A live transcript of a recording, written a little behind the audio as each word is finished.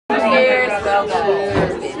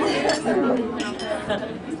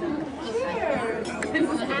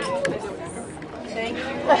Thank you.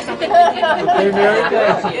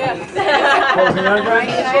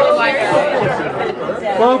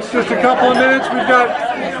 Folks, just a couple of minutes.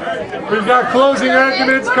 We've got closing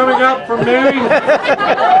arguments coming up from Mary.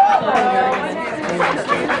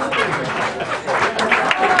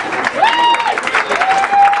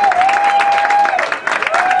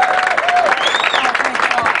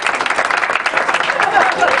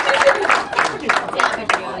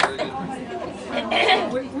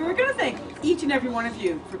 We were going to thank each and every one of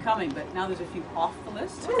you for coming, but now there's a few off the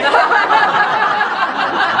list.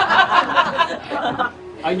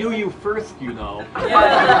 I knew you first, you know.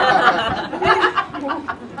 Yeah.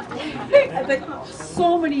 But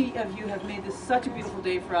so many of you have made this such a beautiful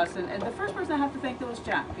day for us, and the first person I have to thank though was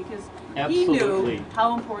Jack, because he knew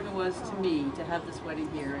how important it was to me to have this wedding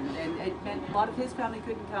here, and it meant a lot of his family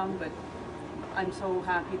couldn't come, but I'm so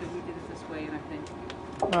happy that we did it this way, and I thank you.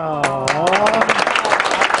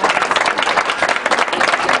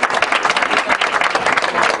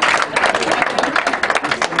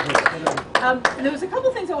 There was a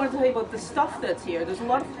couple things I wanted to tell you about the stuff that's here. There's a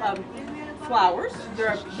lot of flowers. There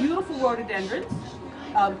are beautiful rhododendrons.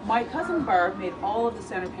 My cousin Barb made all of the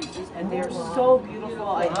centerpieces, and they are so beautiful.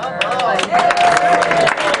 I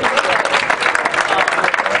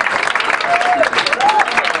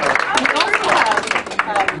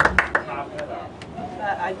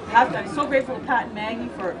I'm so grateful to Pat and Maggie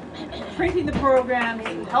for printing the programs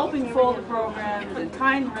and helping fold the programs and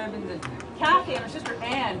tying the ribbons, and Kathy and her sister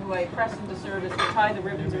Ann, who I pressed into service, to tie the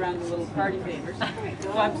ribbons around the little party favors.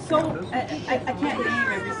 So I'm I can't name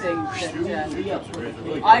everything that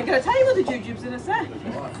I'm going to tell you about the jujubes in a sec.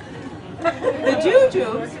 The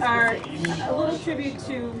jujubes are a little tribute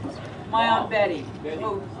to my Aunt Betty.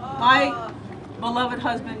 My beloved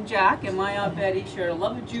husband Jack and my Aunt Betty shared a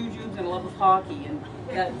love of jujubes and a love of hockey. And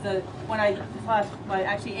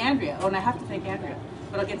actually Andrea, and I have to thank Andrea,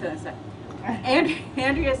 but I'll get to that in a second.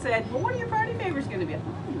 Andrea said, well, what are your party favors going to be? I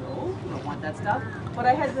don't want that stuff. But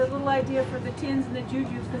I had the little idea for the tins and the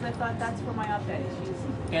jujubes because I thought that's for my Aunt Betty.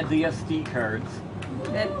 And the SD cards.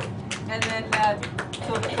 And then,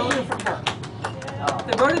 so those are for her.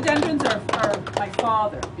 The rhododendrons are my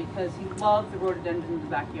father, because he loved the rhododendrons in the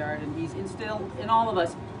backyard, and he's instilled in all of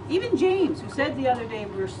us. Even James, who said the other day,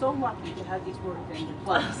 we were so lucky to have these rhododendron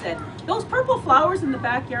plants. He said, those purple flowers in the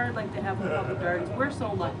backyard like they have in the public gardens, we're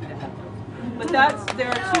so lucky to have those. But there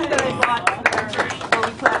are two that I bought where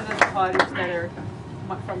we planted as a cottage that are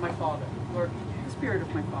from my father, or the spirit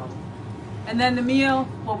of my father. And then the meal,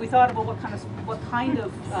 well, we thought about what kind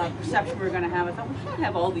of reception we were going to have. I thought we can't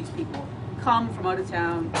have all these people come from out of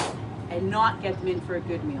town and not get them in for a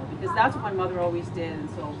good meal, because that's what my mother always did, and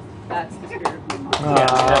so that's the spirit of my mother.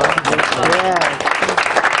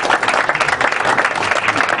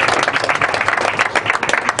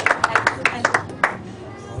 And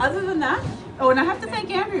other than that, and I have to thank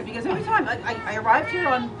Andrea, because every time I arrived here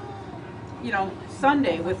on,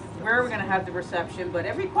 Sunday with where are we going to have the reception, but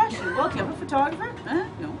every question, well, do you have a photographer?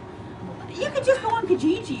 No. You could just go on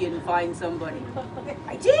Kijiji and find somebody.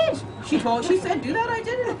 I did. She said, do that. I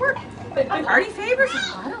did it. It worked. Party favors?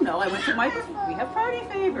 I don't know. I went to Michael's. We have party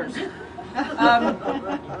favors.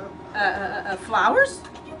 Flowers?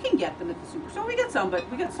 You can get them at the superstore. We get some, but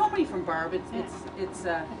we got so many from Barb.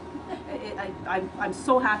 I'm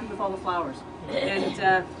so happy with all the flowers. And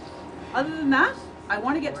other than that, I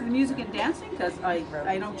want to get to the music and dancing, because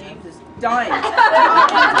I know James is dying.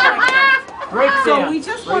 So we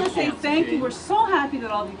just want to say thank you. We're so happy that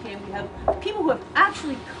all of you came. We have people who have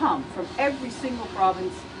actually come from every single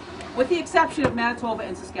province, with the exception of Manitoba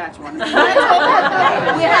and Saskatchewan.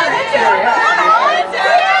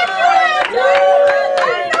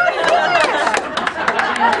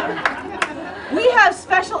 We have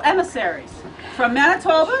special emissaries from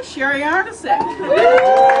Manitoba, Sherry Arneson.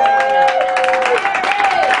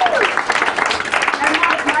 And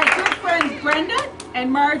my good friends Brenda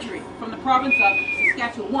and Marjorie from the province of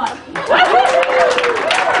Saskatchewan.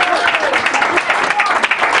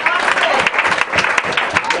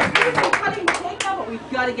 But we've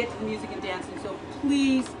got to get to the music and dancing, so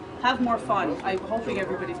please have more fun. I'm hoping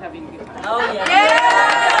everybody's having a good time. Oh, yeah.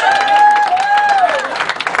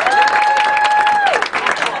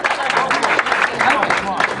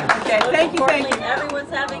 Okay, thank you. Everyone's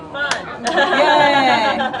having fun.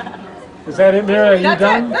 Yay! Is that it, Mary? Are you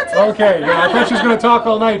done? That's it. Okay. Yeah, I thought she was going to talk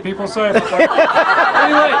all night. People say. Anyway,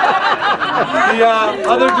 the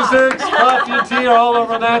other desserts, coffee and tea, are all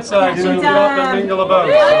over on that side, so you get up and mingle about.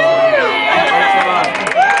 Thanks a lot.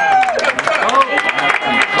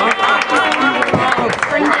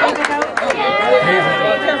 Bring it out.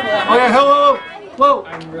 Oh yeah, hello. Whoa,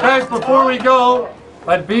 guys, before we go,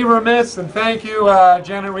 I'd be remiss and thank you,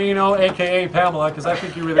 Janet Reno, aka Pamela, because I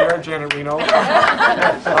think you really are Janet Reno.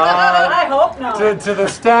 I hope not. To the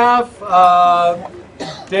staff,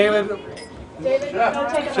 David, David, go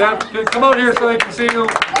take a Jeff, come out here so they can see you.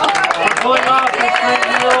 We're pulling off this great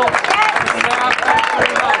deal. Staff, thanks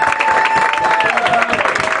very much.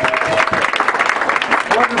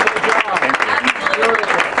 Wonderful job.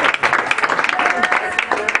 Beautiful.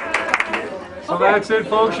 So that's it,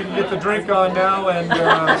 folks. You can get the drink on now and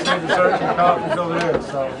save the search and coffees over there.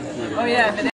 So. Oh yeah.